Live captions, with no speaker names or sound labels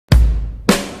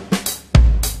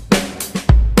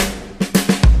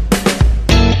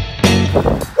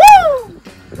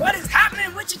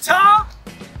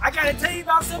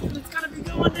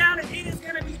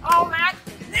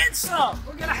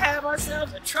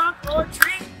yourselves a trunk or a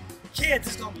treat. Kids,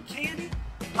 there's gonna be candy,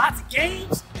 lots of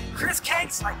games, crisp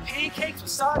cakes like pancakes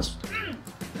with sausage.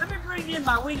 Let me bring in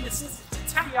my winged assistant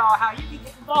to tell y'all how you can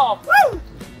get involved. Woo!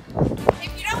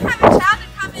 If you don't have a child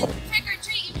to come and trick or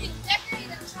treat, you can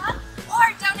decorate a trunk or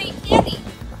donate candy.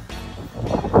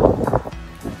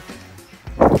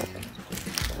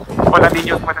 Hola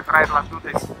niños, ¿pueden traer las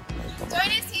luces?